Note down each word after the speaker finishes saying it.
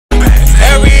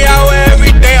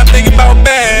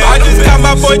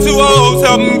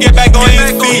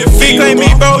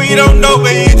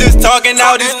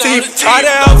beef. I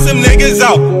done helped some niggas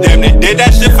out. Damn, they did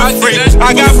that shit for free.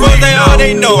 I got bros, they all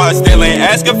they know. I still ain't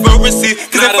asking for receipt.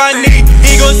 Cause if I need,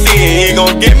 he gon' see it. He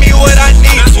gon' give me what I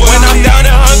need. When I'm down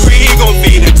and hungry, he gon'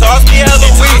 feed and toss me hella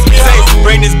weed. Say,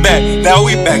 bring this back. Now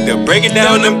we back to breaking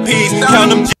down them peas.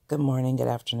 Count them. Good morning, good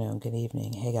afternoon, good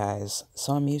evening. Hey guys,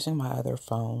 so I'm using my other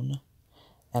phone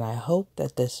and I hope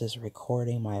that this is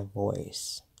recording my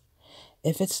voice.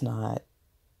 If it's not,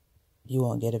 you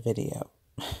won't get a video.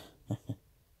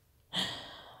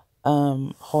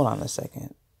 Hold on a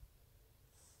second.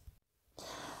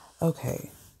 Okay,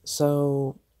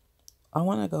 so I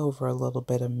want to go over a little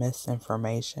bit of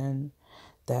misinformation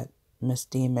that Miss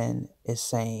Demon is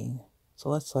saying. So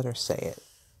let's let her say it.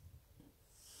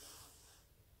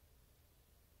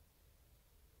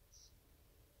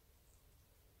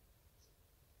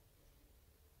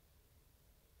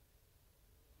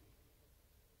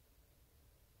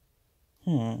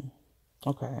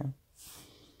 Okay.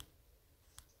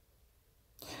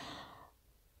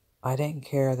 I didn't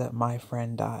care that my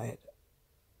friend died.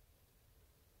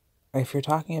 If you're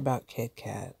talking about Kit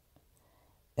Kat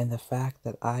and the fact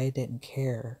that I didn't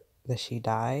care that she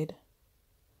died,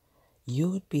 you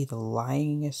would be the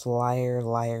lyingest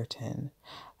liarton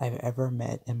I've ever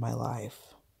met in my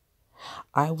life.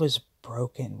 I was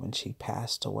broken when she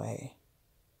passed away.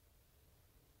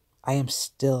 I am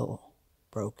still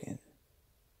broken.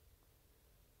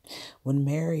 When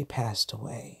Mary passed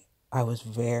away, I was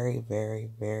very, very,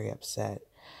 very upset.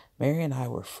 Mary and I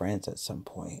were friends at some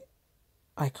point.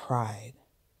 I cried.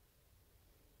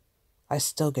 I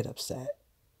still get upset.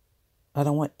 I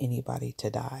don't want anybody to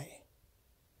die.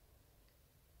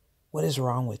 What is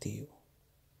wrong with you?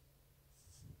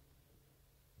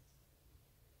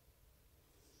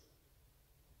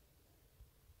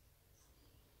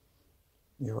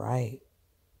 You're right.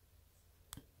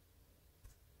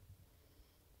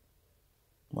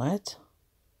 What?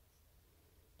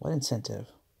 What incentive?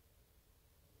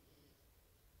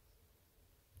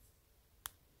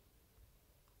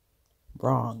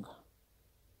 Wrong.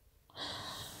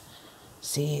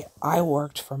 See, I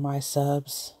worked for my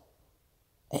subs,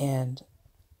 and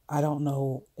I don't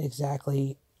know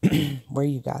exactly where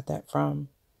you got that from.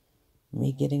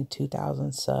 Me getting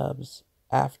 2,000 subs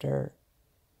after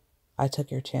I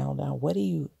took your channel down. What do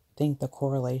you think the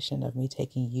correlation of me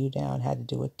taking you down had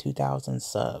to do with 2,000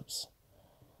 subs?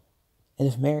 And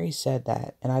if Mary said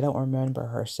that, and I don't remember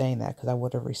her saying that because I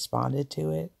would have responded to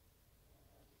it,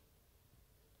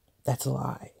 that's a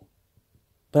lie.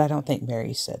 But I don't think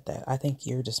Mary said that. I think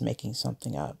you're just making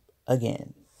something up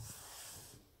again.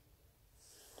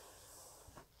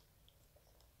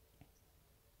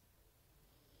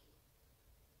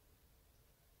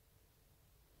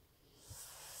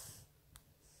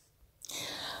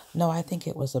 No, I think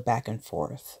it was a back and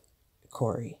forth,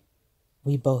 Corey.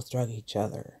 We both drug each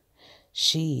other.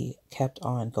 She kept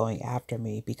on going after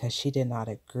me because she did not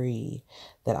agree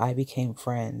that I became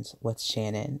friends with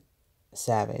Shannon,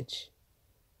 Savage,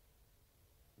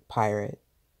 Pirate,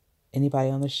 anybody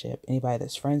on the ship, anybody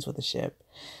that's friends with the ship.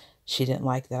 She didn't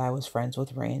like that I was friends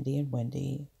with Randy and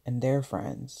Wendy and their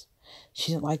friends.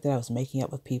 She didn't like that I was making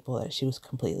up with people that she was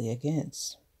completely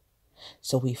against.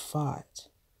 So we fought.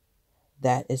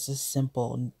 That is a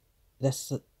simple,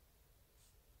 that's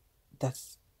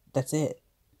it.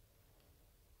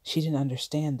 She didn't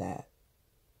understand that.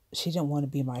 She didn't want to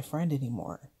be my friend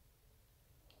anymore.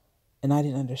 And I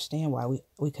didn't understand why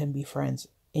we couldn't be friends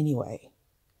anyway,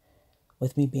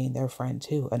 with me being their friend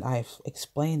too. And I've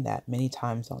explained that many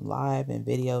times on live and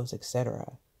videos,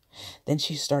 etc. Then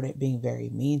she started being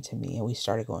very mean to me and we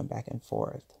started going back and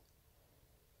forth.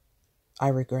 I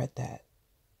regret that.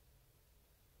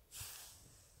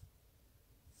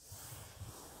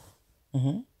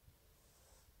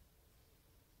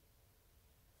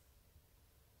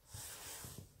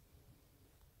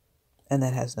 And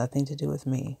that has nothing to do with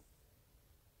me.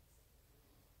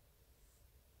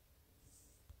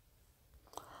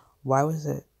 Why was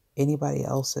it anybody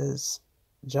else's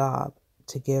job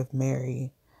to give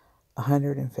Mary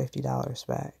 $150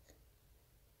 back?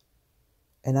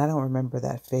 And I don't remember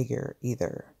that figure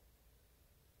either.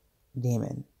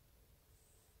 Demon.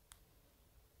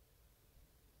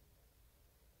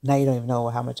 Now you don't even know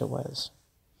how much it was.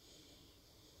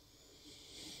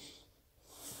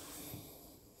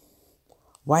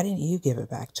 Why didn't you give it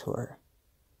back to her?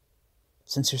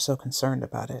 Since you're so concerned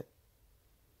about it.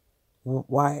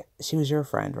 Why? She was your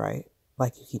friend, right?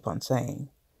 Like you keep on saying.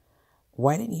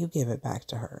 Why didn't you give it back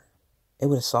to her? It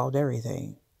would have solved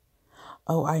everything.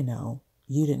 Oh, I know.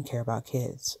 You didn't care about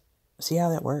kids. See how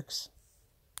that works?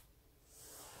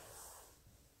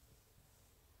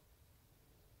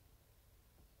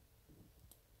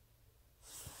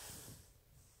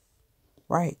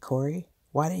 Right, Corey.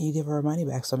 Why didn't you give her her money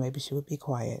back so maybe she would be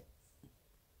quiet?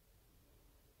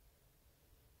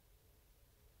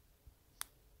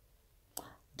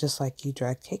 Just like you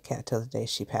dragged Kit Kat till the day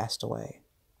she passed away.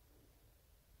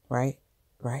 Right?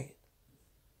 Right.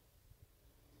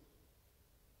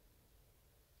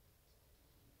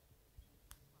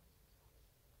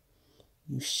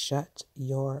 You shut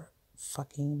your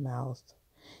fucking mouth,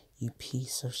 you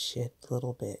piece of shit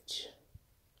little bitch.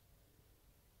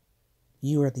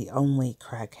 You are the only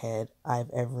crackhead I've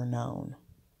ever known.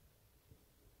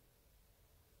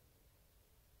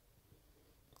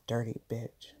 Dirty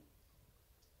bitch.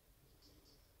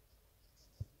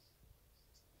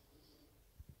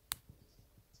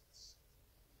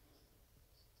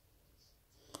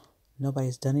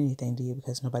 Nobody's done anything to you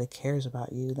because nobody cares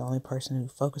about you. The only person who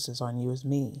focuses on you is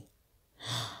me.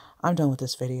 I'm done with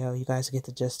this video. You guys get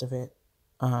the gist of it.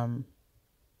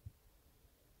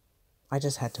 I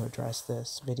just had to address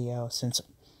this video since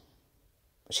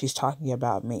she's talking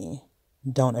about me.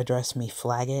 Don't address me,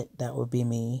 flag it. That would be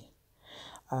me.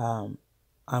 I'm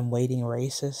waiting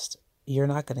racist. You're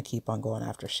not going to keep on going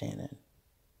after Shannon.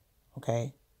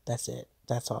 Okay? That's it.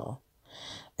 That's all.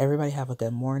 Everybody have a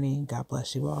good morning. God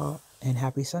bless you all. And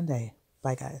happy Sunday.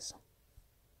 Bye, guys.